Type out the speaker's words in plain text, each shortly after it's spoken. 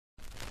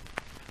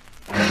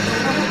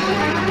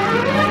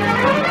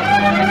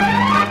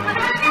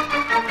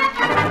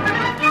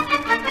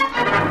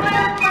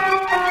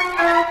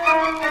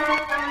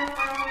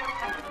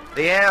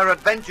rare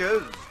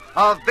adventures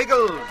of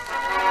Biggles.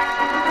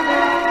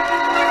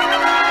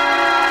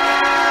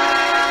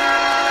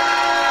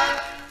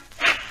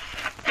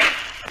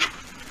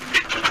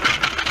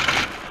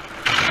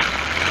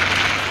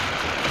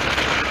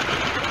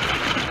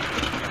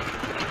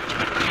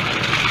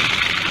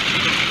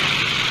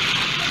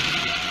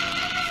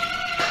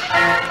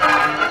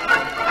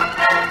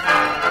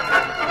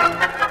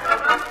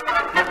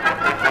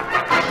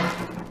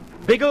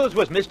 Biggles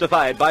was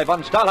mystified by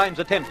von Stahlheim's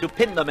attempt to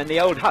pin them in the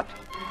old hut,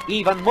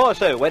 even more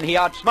so when he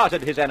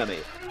outsmarted his enemy,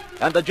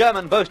 and the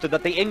German boasted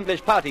that the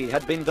English party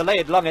had been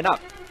delayed long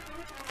enough.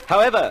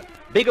 However,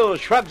 Biggles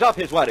shrugs off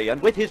his worry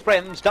and with his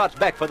friends starts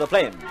back for the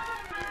flames.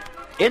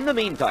 In the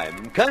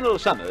meantime, Colonel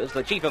Summers,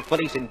 the chief of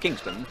police in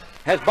Kingston,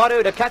 has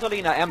borrowed a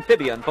Catalina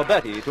amphibian for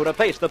Bertie to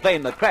replace the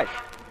plane that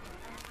crashed.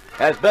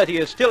 As Bertie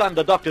is still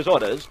under doctor's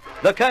orders,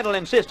 the colonel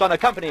insists on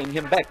accompanying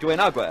him back to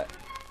Inagua.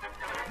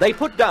 They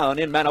put down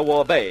in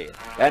Man-o-War Bay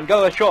and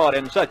go ashore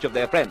in search of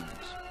their friends.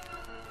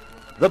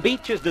 The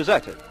beach is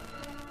deserted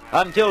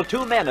until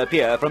two men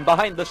appear from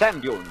behind the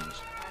sand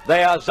dunes.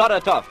 They are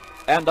Zaratov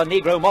and the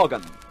Negro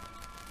Morgan,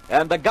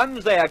 and the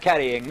guns they are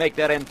carrying make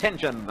their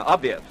intention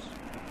obvious.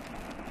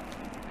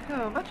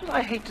 Oh, much as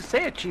I hate to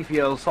say it,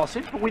 Chiefy old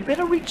sausage, but we'd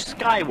better reach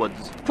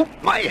skywards. Put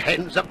my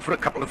hands up for a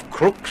couple of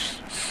crooks?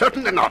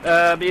 Certainly not.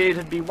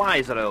 It'd be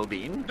wiser, old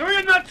bean. Do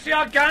you not see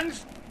our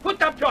guns? Put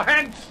up your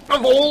hands!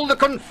 Of all the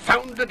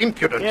confounded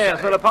impudence.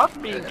 Yes, well, apart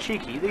from being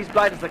cheeky, these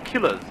blighters are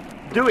killers.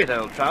 Do it,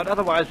 old trout,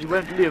 otherwise we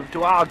won't live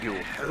to argue.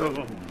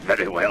 Oh,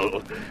 very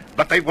well.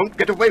 But they won't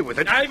get away with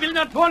it. I will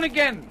not warn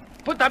again.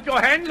 Put up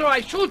your hands or I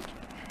shoot.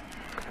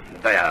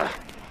 There.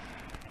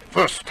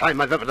 First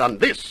time I've ever done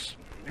this.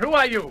 Who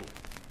are you?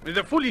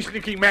 The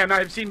foolish-looking man I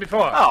have seen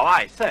before. Oh,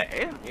 I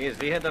say. He's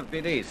the head of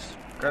police,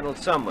 Colonel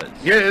Summers.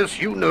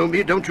 Yes, you know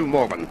me, don't you,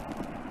 Morgan?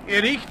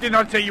 Erich did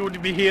not say you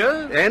would be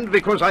here. And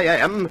because I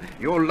am,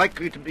 you're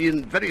likely to be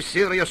in very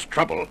serious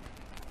trouble.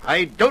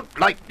 I don't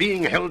like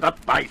being held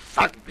up by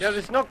thugs. There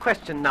is no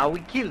question now. We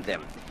kill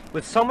them.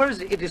 With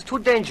Summers, it is too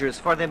dangerous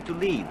for them to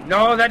leave.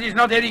 No, that is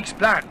not Erich's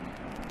plan.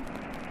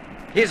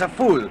 He is a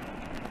fool.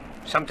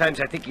 Sometimes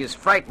I think he is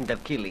frightened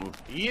of killing.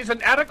 He is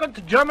an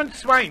arrogant German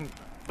swine,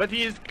 but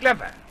he is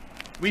clever.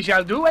 We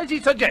shall do as he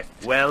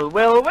suggests. Well,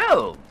 well,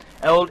 well.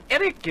 Old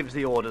Erich gives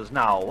the orders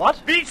now,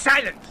 what? Be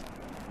silent!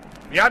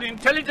 We are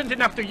intelligent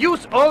enough to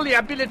use all the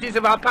abilities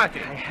of our party.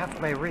 I have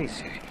my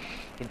razor.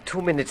 In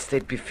 2 minutes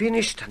they'd be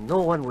finished and no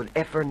one would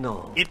ever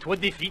know. It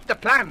would defeat the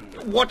plan.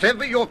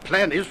 Whatever your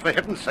plan is, for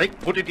heaven's sake,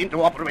 put it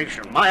into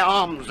operation. My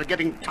arms are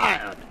getting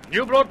tired.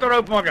 You brought the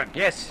rope, Morgan.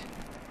 Yes.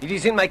 It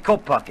is in my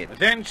coat pocket.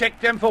 Then check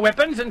them for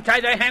weapons and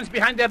tie their hands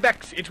behind their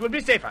backs. It will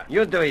be safer.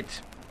 You do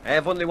it. I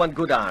have only one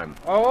good arm.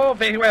 Oh,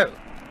 very well.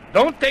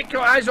 Don't take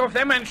your eyes off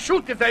them and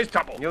shoot if there's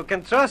trouble. You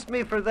can trust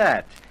me for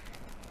that.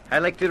 I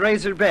like the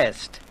razor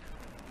best.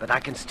 But I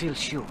can still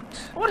shoot.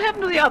 What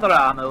happened to the other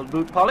arm, old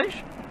boot polish?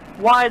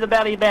 Why the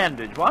belly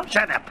bandage, what?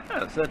 Shut up.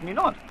 Oh, certainly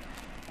not.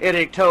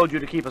 Erich told you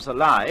to keep us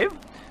alive,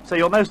 so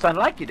you're most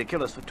unlikely to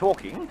kill us for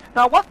talking.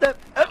 Now what the...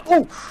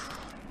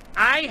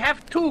 I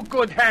have 2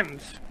 good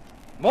hands.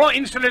 More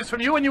insolence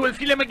from you and you will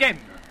feel them again.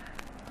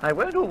 I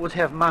won't always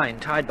have mine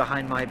tied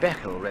behind my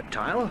back, old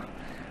reptile.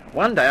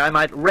 One day I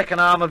might wreck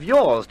an arm of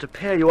yours to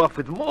pair you off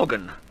with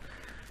Morgan.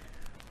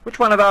 Which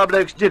one of our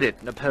blokes did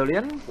it,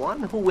 Napoleon?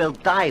 One who will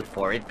die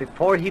for it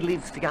before he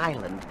leaves the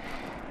island.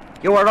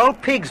 You are all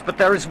pigs, but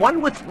there is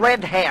one with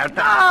red hair.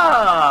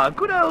 Ah,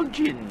 good old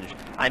Ginge.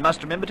 I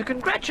must remember to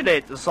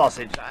congratulate the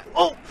sausage.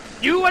 Oh,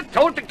 you were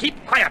told to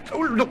keep quiet. Oh,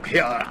 look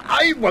here.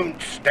 I won't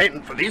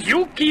stand for this.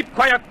 You keep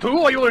quiet too,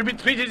 or you will be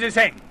treated the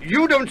same.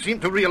 You don't seem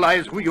to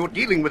realize who you're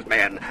dealing with,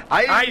 man.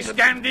 I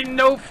stand in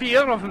no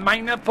fear of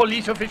minor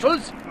police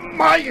officials.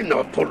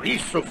 Minor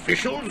police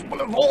officials?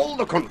 Well, of all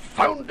the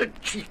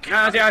confounded cheek.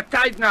 They are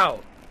tied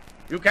now.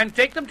 You can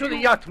take them to the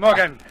yacht,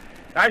 Morgan.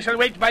 I shall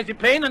wait by the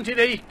plane until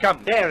Erich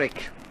comes.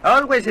 Eric.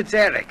 Always it's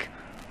Eric.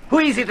 Who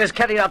is it that's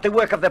carried out the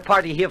work of the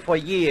party here for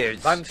years?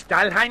 Von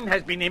Stahlheim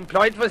has been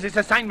employed for this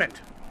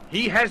assignment.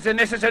 He has the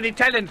necessary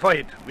talent for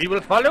it. We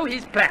will follow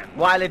his plan.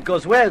 While it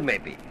goes well,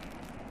 maybe.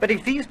 But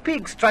if these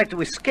pigs try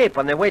to escape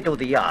on their way to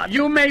the yacht...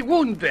 You may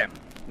wound them.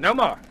 No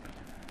more.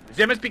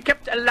 They must be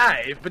kept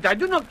alive, but I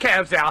do not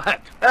care if they are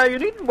hurt. You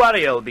needn't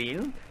worry, old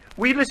bean.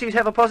 We Ulysses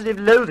have a positive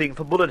loathing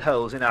for bullet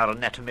holes in our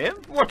anatomy.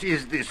 What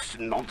is this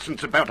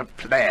nonsense about a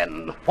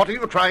plan? What are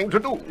you trying to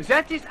do?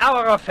 That is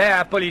our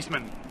affair,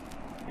 policeman.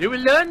 You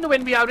will learn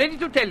when we are ready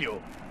to tell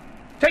you.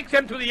 Take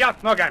them to the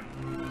yacht, Morgan.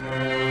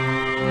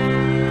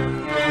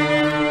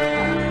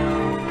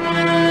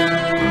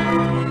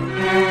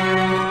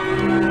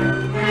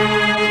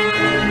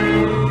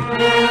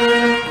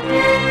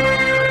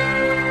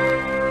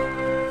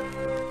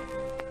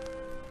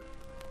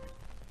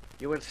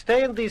 You will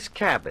stay in this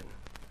cabin.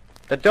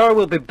 The door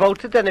will be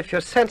bolted, and if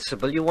you're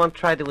sensible, you won't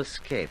try to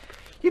escape.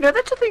 You know,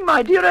 that's the thing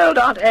my dear old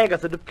Aunt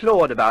Agatha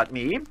deplored about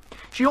me.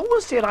 She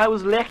always said I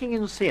was lacking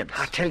in sense.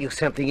 I'll tell you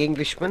something,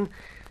 Englishman.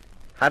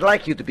 I'd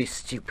like you to be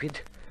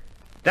stupid.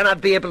 Then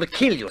I'd be able to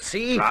kill you,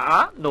 see?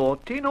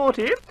 Naughty,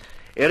 naughty.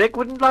 Eric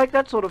wouldn't like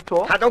that sort of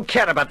talk. I don't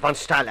care about von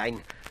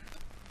Starlein.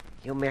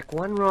 You make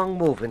one wrong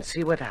move and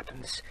see what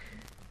happens.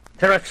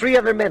 There are 3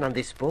 other men on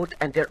this boat,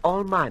 and they're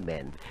all my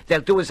men.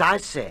 They'll do as I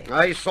say.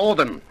 I saw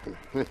them.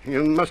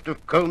 You must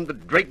have combed the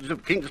dregs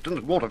of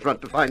Kingston's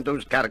waterfront to find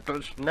those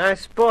characters.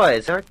 Nice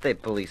boys, aren't they,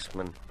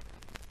 policemen?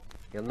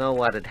 You'll know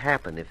what'd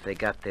happen if they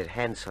got their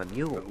hands on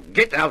you.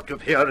 Get out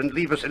of here and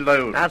leave us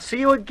alone. I'll see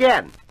you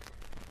again.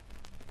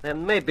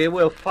 Then maybe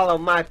we'll follow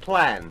my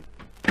plan.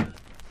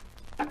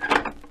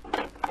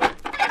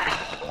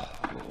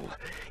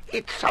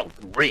 It's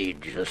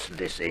outrageous,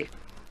 Lissy.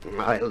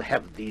 I'll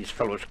have these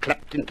fellows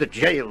clapped into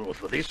jail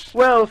for this.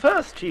 Well,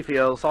 first, Chiefy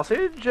old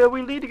sausage,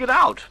 we'll need to get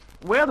out.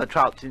 We're the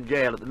trouts in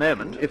jail at the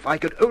moment. If I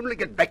could only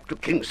get back to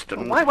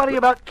Kingston... Why worry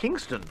about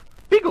Kingston?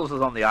 Biggles is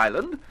on the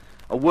island.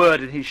 A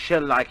word in his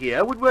shell-like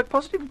ear would work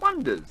positive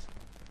wonders.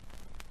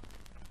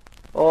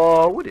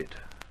 Or would it?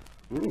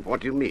 What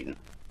do you mean?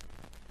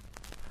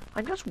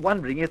 I'm just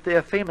wondering if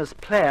their famous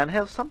plan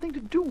has something to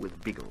do with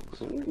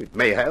Biggles. It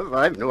may have.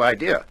 I've no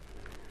idea.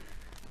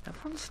 Now,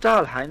 von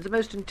Stahlhein's a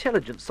most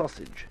intelligent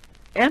sausage,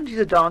 and he's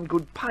a darn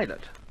good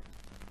pilot.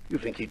 You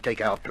think he'd take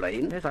our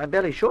plane? Yes, I'm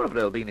barely sure of it,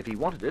 Olbean, if he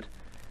wanted it.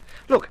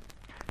 Look,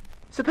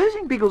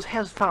 supposing Biggles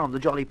has found the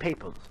jolly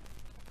papers,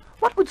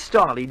 what would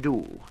Starley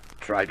do?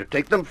 Try to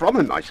take them from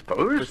him, I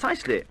suppose.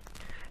 Precisely.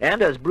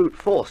 And as brute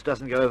force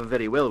doesn't go over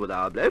very well with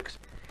our blokes,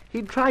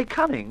 he'd try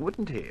cunning,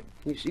 wouldn't he?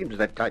 He seems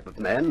that type of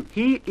man.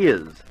 He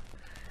is.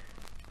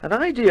 An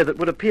idea that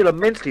would appeal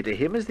immensely to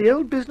him is the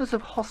old business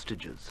of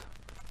hostages.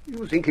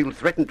 You think he'll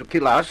threaten to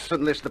kill us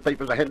unless the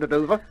papers are handed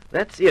over?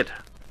 That's it.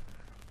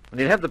 And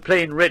he'll have the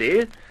plane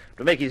ready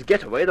to make his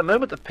getaway the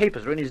moment the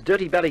papers are in his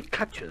dirty belly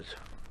clutches.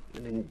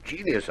 An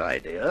ingenious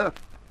idea.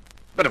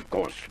 But of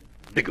course,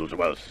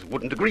 Bigglesworth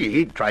wouldn't agree.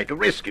 He'd try to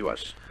rescue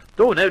us.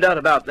 Oh, no doubt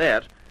about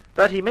that.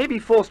 But he may be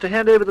forced to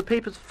hand over the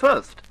papers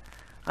first.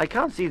 I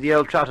can't see the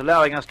old trout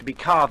allowing us to be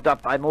carved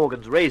up by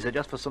Morgan's razor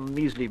just for some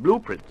measly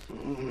blueprints.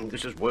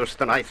 This is worse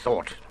than I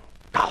thought.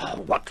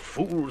 Oh, what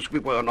fools we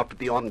were not to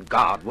be on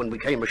guard when we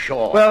came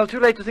ashore. Well,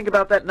 too late to think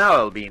about that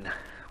now, Olbean.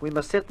 We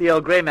must set the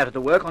old grey matter to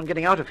work on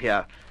getting out of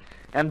here.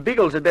 And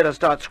Biggles had better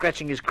start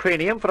scratching his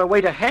cranium for a way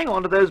to hang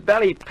on to those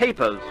bally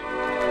papers.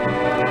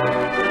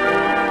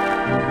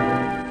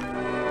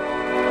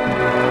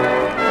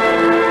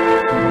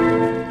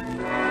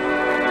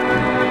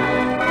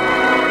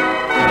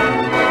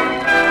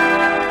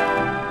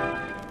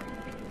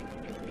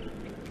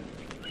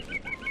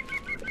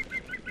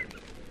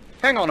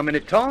 Hang on a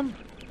minute, Tom.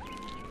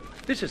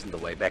 This isn't the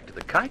way back to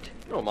the Kite.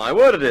 Oh, my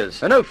word it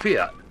is. No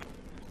fear.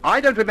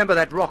 I don't remember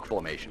that rock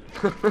formation.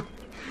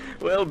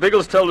 Well,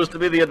 Biggles told us to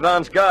be the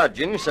advance guard,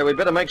 Ginge, so we'd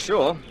better make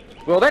sure.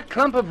 Well, that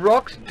clump of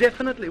rocks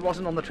definitely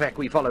wasn't on the track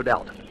we followed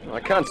out.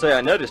 I can't say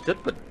I noticed it,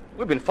 but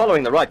we've been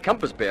following the right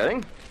compass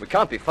bearing. We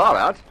can't be far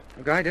out.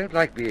 Look, I don't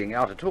like being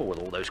out at all with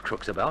all those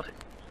crooks about.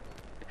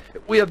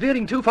 We are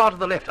veering too far to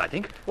the left, I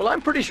think. Well,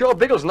 I'm pretty sure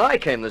Biggles and I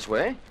came this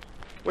way.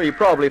 We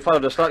probably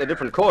followed a slightly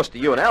different course to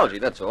you and Algy,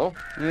 that's all.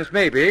 Yes,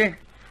 maybe.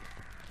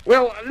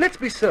 Well, let's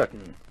be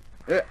certain.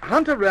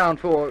 Hunt around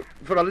for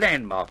a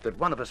landmark that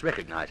one of us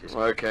recognizes.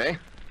 Okay.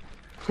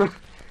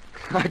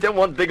 I don't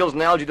want Biggles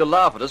and Algy to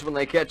laugh at us when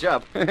they catch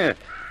up.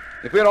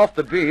 If we're off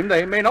the beam,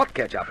 they may not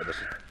catch up with us.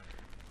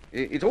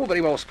 It's all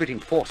very well splitting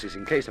forces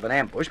in case of an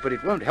ambush, but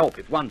it won't help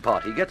if one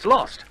party gets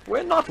lost.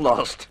 We're not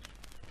lost.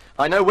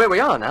 I know where we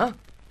are now.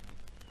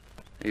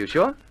 Are you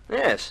sure?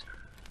 Yes.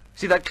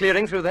 See that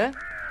clearing through there?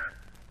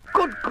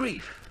 Good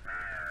grief.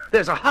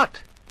 There's a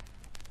hut.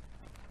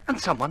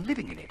 And someone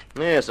living in it.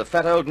 Yes, a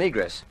fat old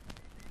negress.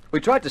 We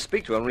tried to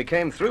speak to her when we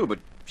came through, but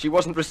she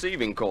wasn't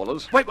receiving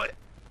callers. Wait,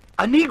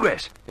 a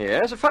negress?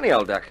 Yes, a funny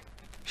old duck.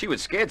 She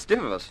was scared stiff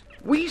of us.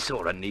 We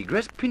saw a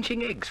negress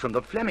pinching eggs from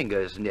the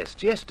flamingo's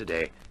nest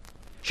yesterday.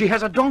 She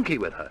has a donkey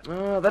with her.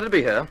 Oh, that'd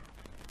be her.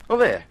 Oh,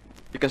 there.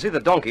 You can see the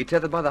donkey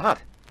tethered by the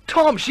hut.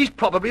 Tom, she's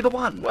probably the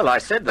one. Well, I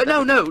said that...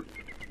 No.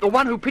 The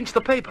one who pinched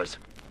the papers.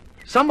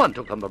 Someone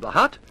took them from the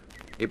hut.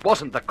 It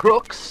wasn't the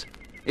crooks.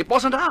 It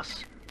wasn't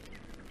us.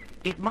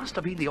 It must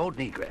have been the old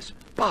negress.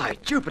 By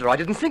Jupiter, I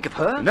didn't think of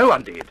her. No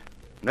one did.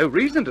 No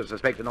reason to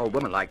suspect an old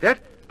woman like that,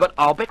 but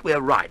I'll bet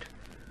we're right.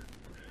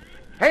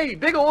 Hey,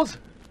 Biggles!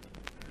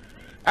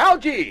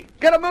 Algy,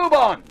 get a move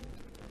on!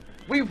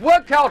 We've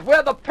worked out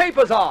where the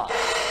papers are!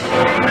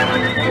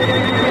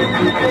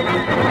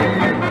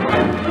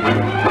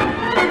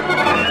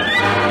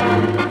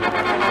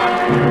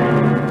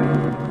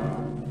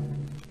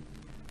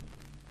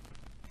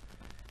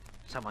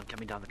 Someone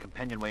coming down the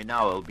companionway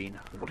now, Olbean.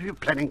 What are you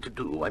planning to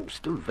do? I'm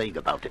still vague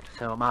about it.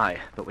 So am I,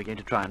 but we're going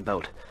to try and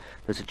bolt.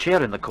 There's a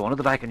chair in the corner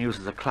that I can use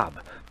as a club.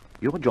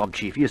 Your job,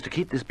 Chiefy, is to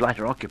keep this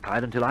blighter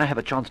occupied until I have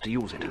a chance to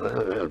use it.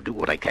 I'll do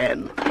what I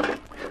can.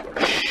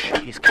 Shh,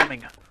 he's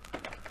coming.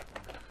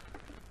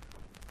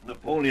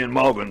 Napoleon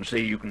Morgan say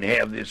you can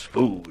have this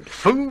food.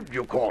 Food,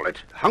 you call it?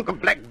 Hunk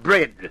of black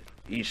bread.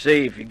 He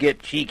say if you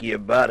get cheeky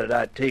about it,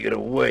 I take it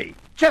away.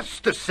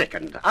 Just a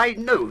second. I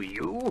know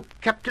you.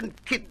 Captain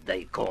Kidd,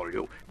 they call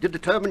you. Did the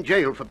term in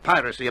jail for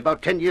piracy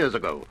about 10 years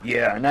ago.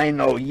 Yeah, and I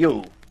know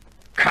you.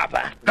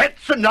 copper.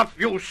 That's enough,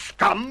 you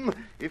scum.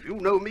 If you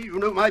know me, you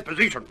know my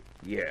position.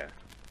 Yeah.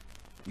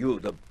 You,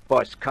 the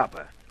boss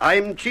copper.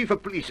 I'm chief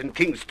of police in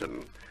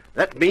Kingston.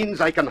 That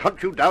means I can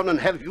hunt you down and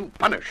have you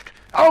punished.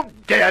 How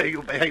dare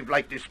you behave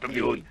like this to me?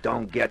 You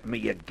don't get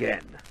me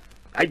again.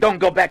 I don't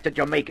go back to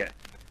Jamaica.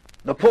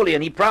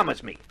 Napoleon, he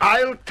promised me.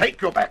 I'll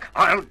take you back.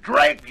 I'll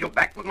drag you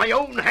back with my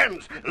own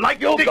hands, like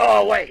You this.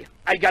 go away.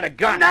 I got a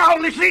gun. Now,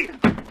 Lizzie!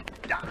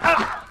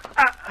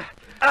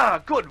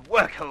 Good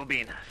work,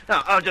 Holbein.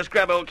 Now, I'll just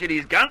grab old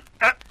Kitty's gun.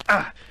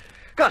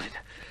 Got it.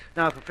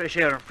 Now for fresh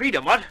air and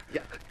freedom, what?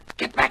 Yeah.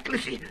 Get back,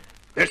 Lizzie.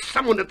 There's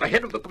someone at the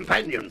head of the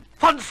companion.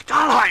 Von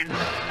Starlein!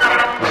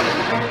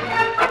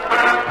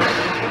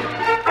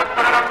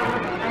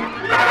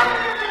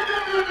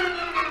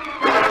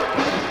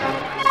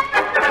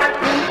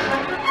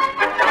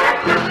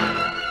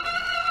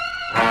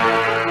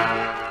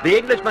 The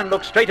Englishman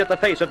looks straight at the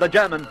face of the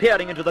German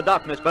peering into the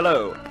darkness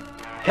below.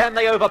 Can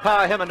they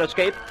overpower him and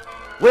escape?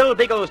 Will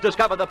Biggles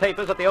discover the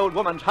papers at the old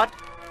woman's hut?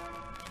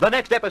 The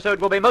next episode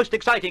will be most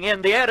exciting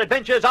in The Air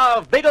Adventures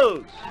of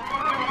Biggles.